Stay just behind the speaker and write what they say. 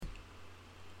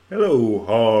Hello,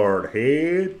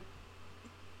 hardhead.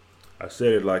 I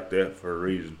said it like that for a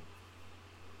reason.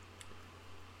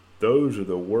 Those are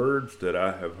the words that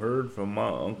I have heard from my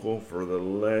uncle for the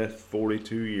last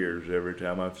 42 years every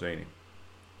time I've seen him.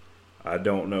 I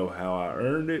don't know how I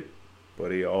earned it,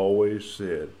 but he always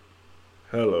said,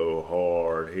 "Hello,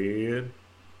 hardhead,"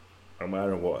 no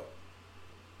matter what.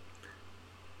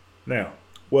 Now,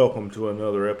 welcome to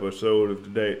another episode of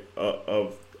today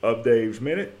of Dave's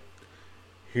Minute.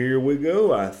 Here we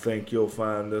go. I think you'll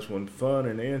find this one fun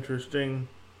and interesting.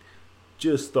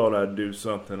 Just thought I'd do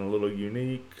something a little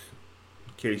unique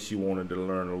in case you wanted to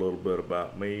learn a little bit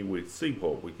about me. We'd see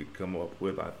what we could come up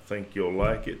with. I think you'll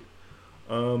like it.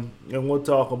 And we'll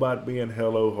talk about being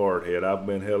Hello Hardhead. I've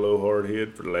been Hello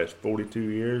Hardhead for the last 42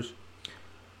 years.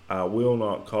 I will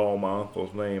not call my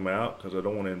uncle's name out because I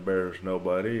don't want to embarrass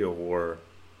nobody or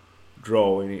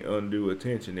draw any undue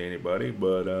attention to anybody.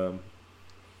 But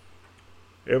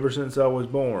ever since I was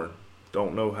born,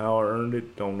 don't know how I earned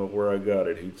it, don't know where I got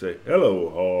it. He'd say, "Hello,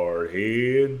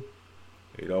 hardhead."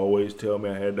 He'd always tell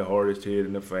me I had the hardest head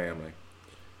in the family.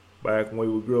 Back when we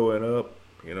were growing up,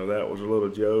 that was a little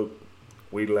joke.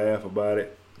 We'd laugh about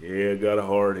it. "Yeah, got a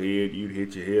hard head." You'd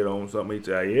hit your head on something. He'd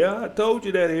say, "Yeah, I told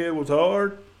you that head was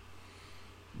hard."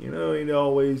 He'd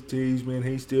always tease me, and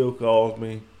he still calls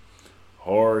me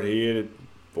hard head at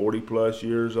 40 plus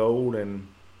years old, and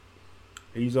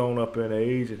he's on up in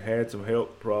age and had some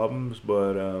health problems,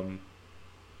 but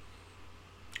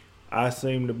I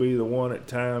seem to be the one at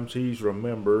times he's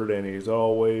remembered, and he's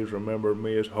always remembered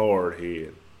me as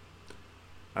hardhead.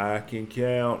 I can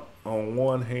count on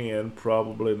one hand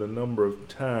probably the number of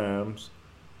times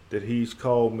that he's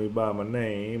called me by my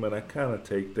name, and I kind of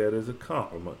take that as a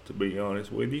compliment, to be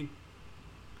honest with you.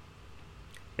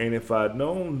 And if I'd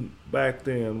known back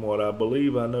then what I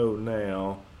believe I know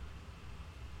now,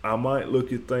 I might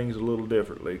look at things a little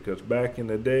differently, because back in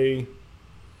the day,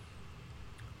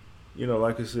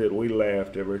 like I said, we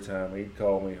laughed every time he'd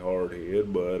call me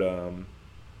hardhead, but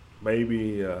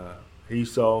maybe he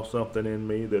saw something in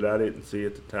me that I didn't see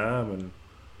at the time, and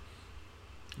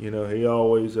he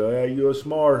always, "Hey, you're a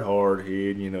smart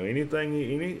hardhead." Anything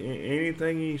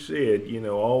he said,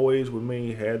 always with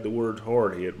me had the word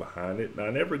hardhead behind it, and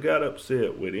I never got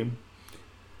upset with him.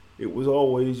 It was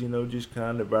always, just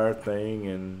kind of our thing,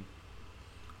 and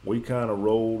we kind of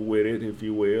rolled with it, if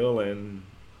you will. And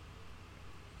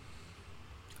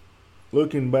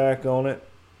looking back on it,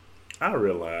 I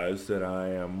realize that I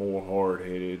am more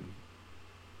hard-headed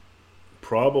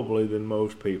probably than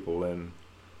most people, and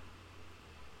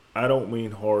I don't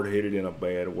mean hard-headed in a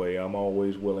bad way. I'm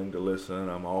always willing to listen.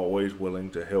 I'm always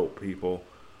willing to help people,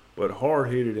 but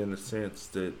hard-headed in the sense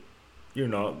that you're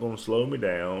not going to slow me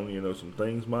down. Some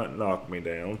things might knock me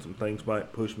down. Some things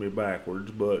might push me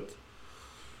backwards, but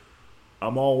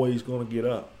I'm always going to get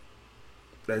up.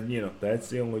 That's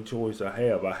the only choice I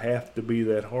have. I have to be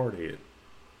that hardhead.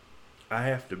 I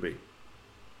have to be.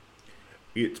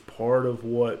 It's part of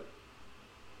what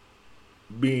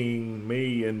being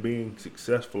me and being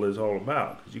successful is all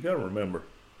about. Because you got to remember,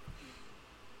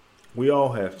 we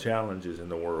all have challenges in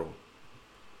the world.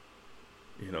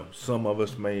 Some of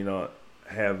us may not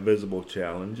have visible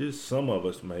challenges. Some of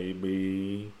us may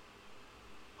be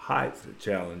height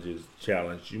challenges.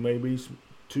 You may be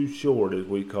too short, as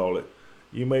we call it.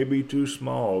 You may be too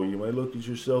small. You may look at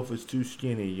yourself as too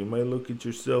skinny. You may look at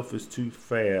yourself as too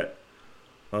fat.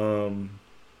 You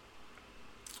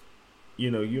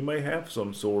may have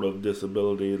some sort of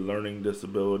disability, learning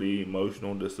disability,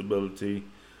 emotional disability,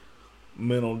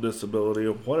 mental disability,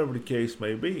 or whatever the case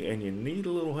may be, and you need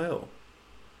a little help.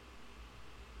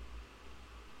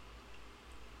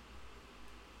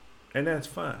 And that's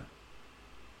fine.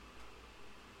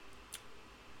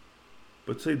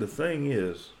 But see, the thing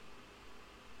is,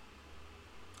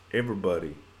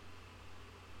 everybody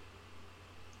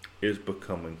is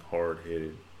becoming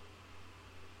hard-headed.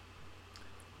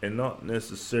 And not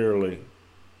necessarily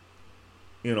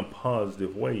in a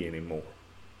positive way anymore.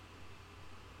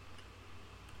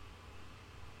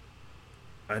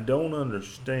 I don't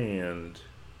understand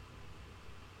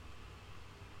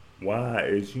why,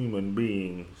 as human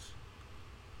beings,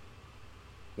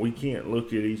 we can't look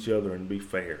at each other and be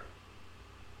fair.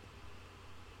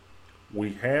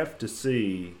 We have to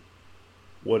see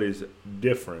what is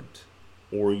different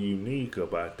or unique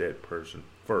about that person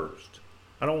first.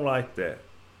 I don't like that.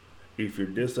 If you're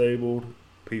disabled,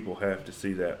 people have to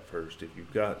see that first. If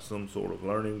you've got some sort of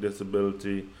learning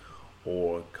disability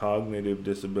or cognitive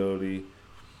disability,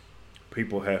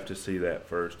 people have to see that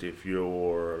first. If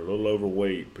you're a little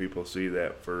overweight, people see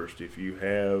that first. If you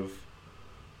have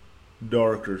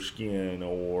darker skin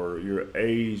or you're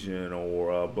Asian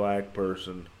or a black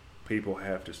person, people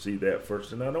have to see that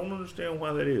first. And I don't understand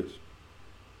why that is.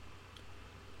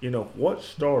 What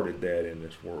started that in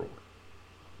this world?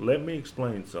 Let me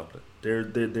explain something.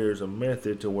 There's a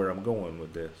method to where I'm going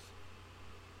with this.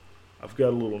 I've got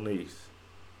a little niece.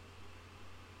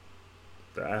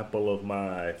 The apple of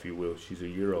my eye, if you will. She's a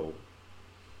year old.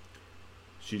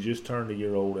 She just turned a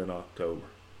year old in October.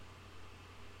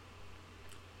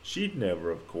 She'd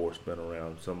never, of course, been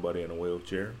around somebody in a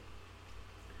wheelchair.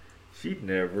 She'd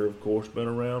never, of course, been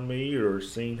around me or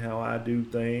seen how I do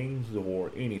things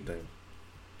or anything.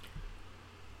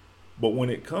 But when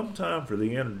it come time for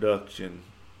the introduction,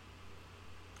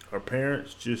 her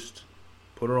parents just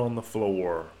put her on the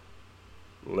floor,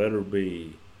 let her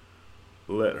be,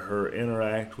 let her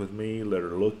interact with me, let her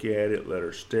look at it, let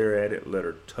her stare at it, let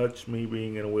her touch me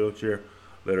being in a wheelchair,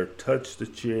 let her touch the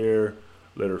chair,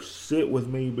 let her sit with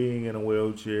me being in a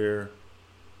wheelchair.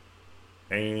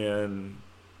 And,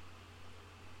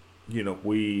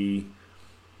 we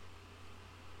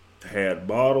had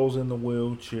bottles in the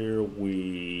wheelchair.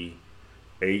 We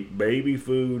ate baby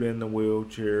food in the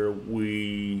wheelchair.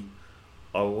 We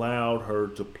allowed her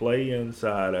to play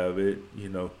inside of it,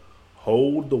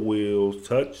 hold the wheels,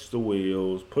 touch the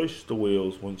wheels, push the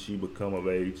wheels when she become of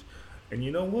age. And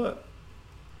you know what?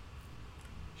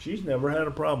 She's never had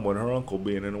a problem with her uncle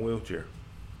being in a wheelchair.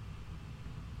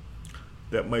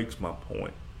 That makes my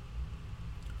point.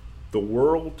 The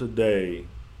world today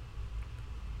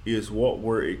is what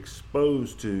we're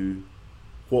exposed to,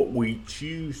 what we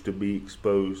choose to be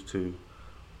exposed to,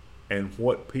 and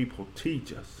what people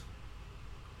teach us.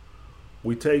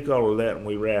 We take all of that and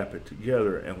we wrap it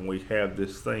together and we have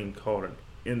this thing called an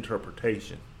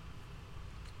interpretation,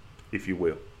 if you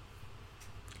will.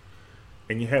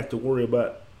 And you have to worry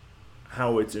about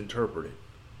how it's interpreted.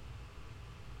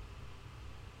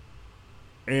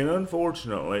 And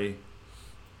unfortunately,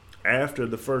 after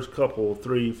the first couple,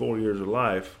 3-4 years of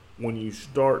life, when you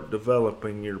start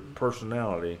developing your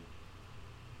personality,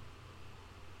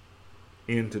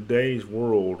 in today's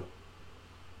world,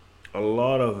 a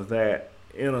lot of that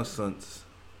innocence,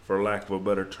 for lack of a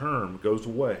better term, goes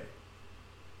away.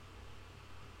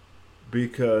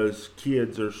 Because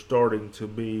kids are starting to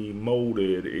be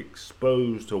molded,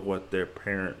 exposed to what their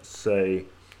parents say,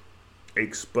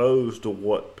 exposed to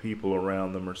what people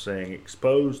around them are saying,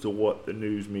 exposed to what the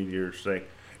news media are saying.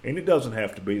 And it doesn't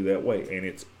have to be that way, and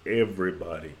it's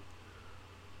everybody.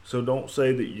 So don't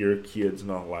say that your kid's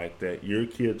not like that. Your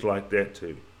kid's like that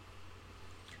too.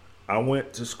 I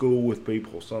went to school with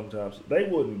people sometimes. They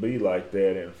wouldn't be like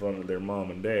that in front of their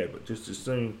mom and dad, but just as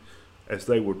soon as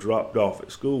they were dropped off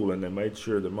at school and they made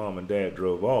sure their mom and dad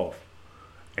drove off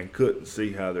and couldn't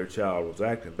see how their child was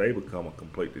acting, they become a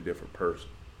completely different person.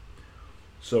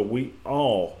 So we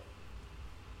all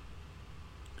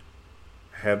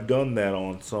have done that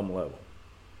on some level.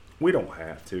 We don't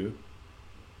have to.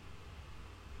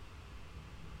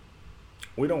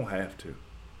 We don't have to.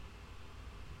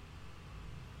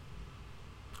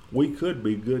 We could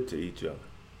be good to each other.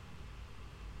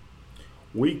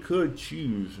 We could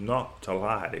choose not to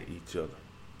lie to each other.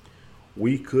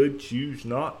 We could choose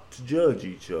not to judge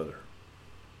each other.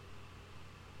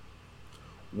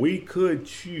 We could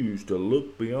choose to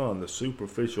look beyond the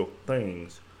superficial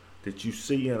things that you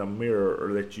see in a mirror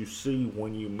or that you see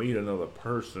when you meet another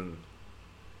person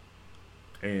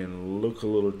and look a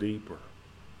little deeper.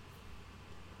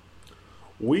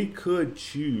 We could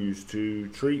choose to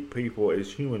treat people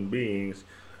as human beings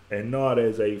and not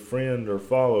as a friend or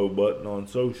follow button on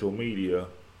social media.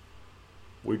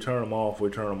 We turn them off, we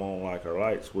turn them on like our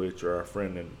light switch or our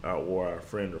friend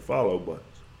or follow buttons.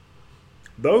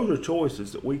 Those are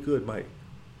choices that we could make.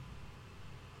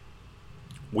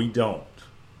 We don't.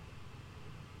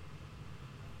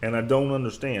 And I don't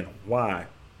understand why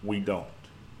we don't.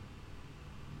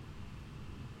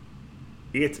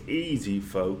 It's easy,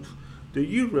 folks. Do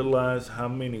you realize how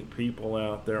many people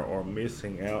out there are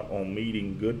missing out on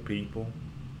meeting good people?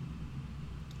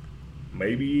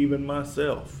 Maybe even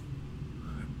myself.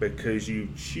 Because you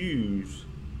choose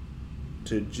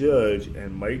to judge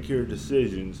and make your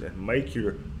decisions and make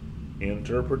your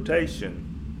interpretation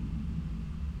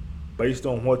based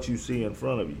on what you see in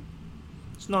front of you.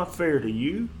 It's not fair to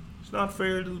you. It's not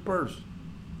fair to the person.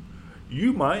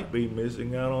 You might be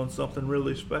missing out on something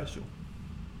really special.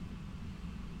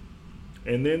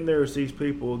 And then there's these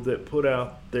people that put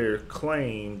out their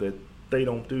claim that they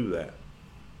don't do that.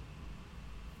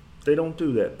 They don't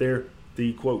do that. They're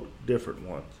the, quote, different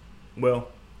ones. Well,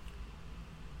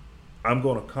 I'm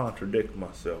going to contradict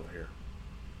myself here.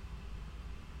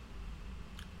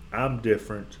 I'm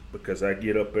different because I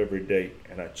get up every day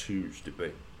and I choose to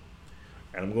be.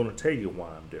 And I'm going to tell you why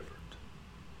I'm different.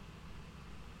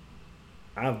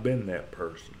 I've been that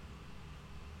person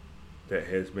that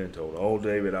has been told, oh,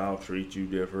 David, I'll treat you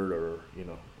different, or,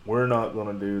 we're not going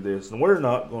to do this, and we're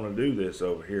not going to do this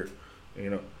over here.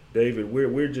 David,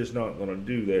 we're just not going to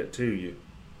do that to you.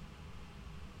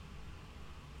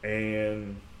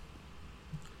 And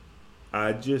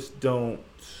I just don't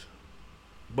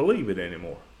believe it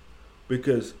anymore,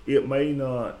 because it may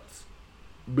not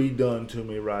be done to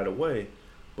me right away,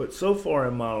 but so far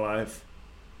in my life,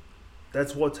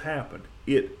 that's what's happened.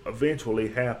 It eventually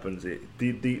happens.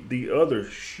 The other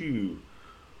shoe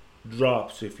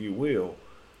drops, if you will,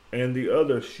 and the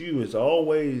other shoe is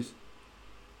always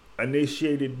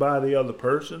initiated by the other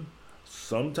person.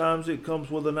 Sometimes it comes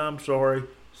with an I'm sorry,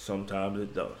 sometimes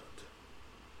it doesn't.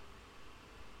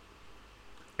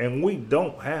 And we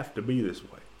don't have to be this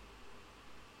way.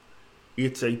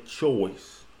 It's a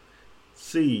choice.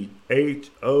 CHOICE.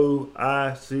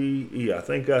 I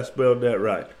think I spelled that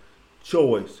right.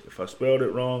 Choice. If I spelled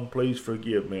it wrong, please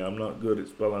forgive me. I'm not good at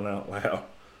spelling out loud.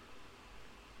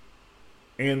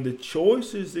 And the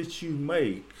choices that you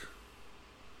make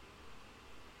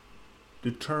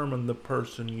determine the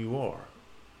person you are.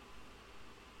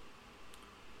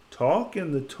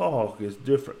 Talking the talk is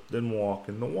different than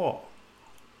walking the walk.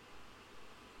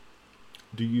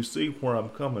 Do you see where I'm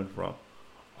coming from?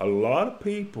 A lot of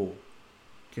people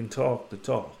can talk the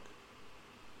talk,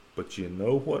 but you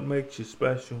know what makes you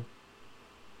special?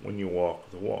 When you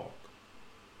walk the walk.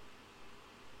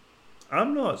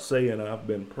 I'm not saying I've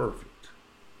been perfect,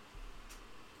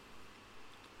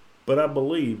 but I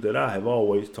believe that I have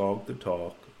always talked the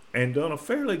talk and done a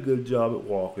fairly good job at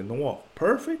walking the walk.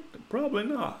 Perfect? Probably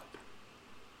not.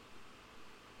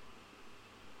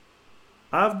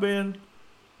 I've been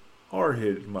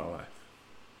hard-headed in my life,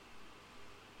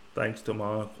 thanks to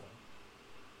my uncle.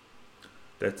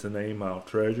 That's a name I'll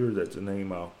treasure, that's a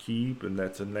name I'll keep, and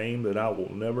that's a name that I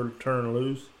will never turn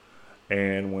loose.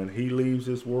 And when he leaves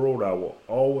this world, I will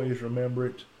always remember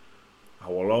it, I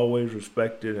will always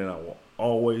respect it, and I will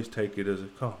always take it as a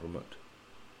compliment.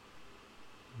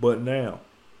 But now,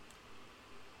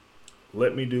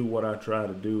 let me do what I try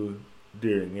to do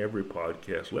during every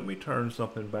podcast. Let me turn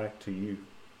something back to you.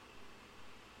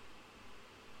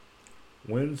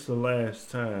 When's the last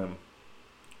time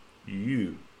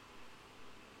you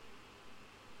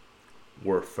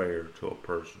were fair to a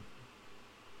person?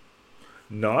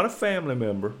 Not a family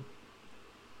member,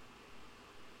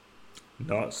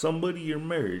 not somebody you're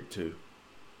married to,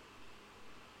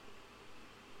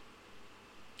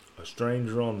 a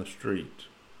stranger on the street.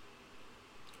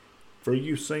 For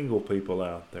you single people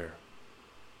out there,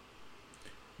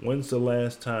 when's the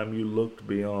last time you looked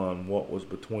beyond what was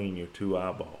between your two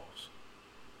eyeballs?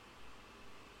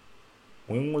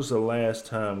 When was the last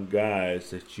time, guys,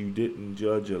 that you didn't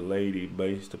judge a lady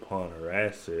based upon her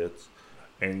assets,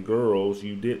 and girls,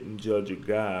 you didn't judge a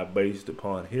guy based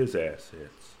upon his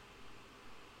assets?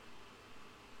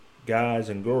 Guys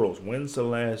and girls, when's the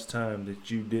last time that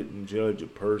you didn't judge a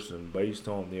person based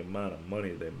on the amount of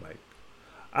money they make?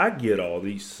 I get all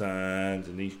these signs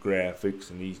and these graphics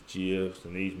and these GIFs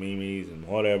and these memes and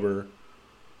whatever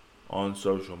on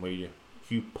social media.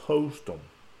 You post them.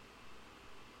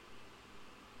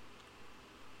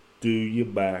 Do you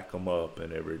back them up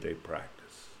in everyday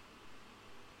practice?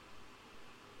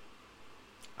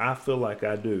 I feel like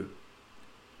I do.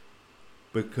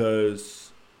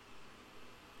 Because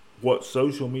what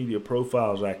social media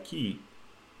profiles I keep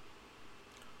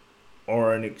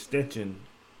are an extension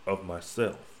of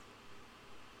myself.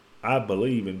 I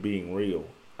believe in being real.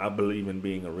 I believe in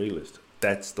being a realist.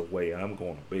 That's the way I'm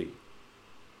going to be.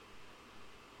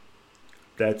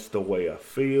 That's the way I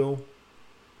feel.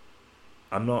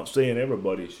 I'm not saying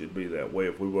everybody should be that way.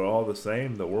 If we were all the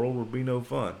same, the world would be no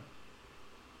fun.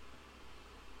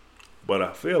 But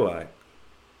I feel like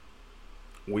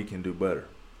we can do better.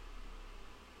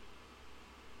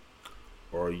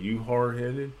 Are you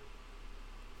hard-headed?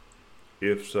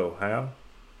 If so, how?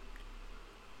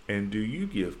 And do you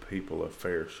give people a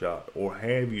fair shot? Or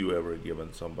have you ever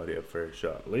given somebody a fair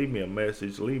shot? Leave me a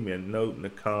message. Leave me a note in the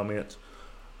comments.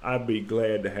 I'd be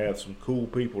glad to have some cool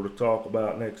people to talk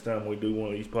about next time we do one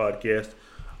of these podcasts.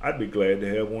 I'd be glad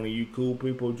to have one of you cool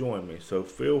people join me. So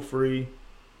feel free.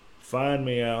 Find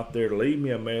me out there. Leave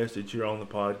me a message here on the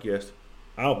podcast.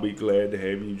 I'll be glad to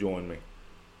have you join me.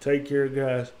 Take care,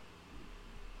 guys.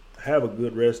 Have a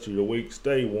good rest of your week.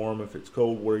 Stay warm if it's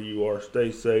cold where you are.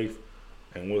 Stay safe.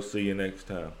 And we'll see you next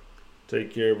time.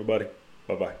 Take care, everybody.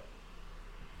 Bye-bye.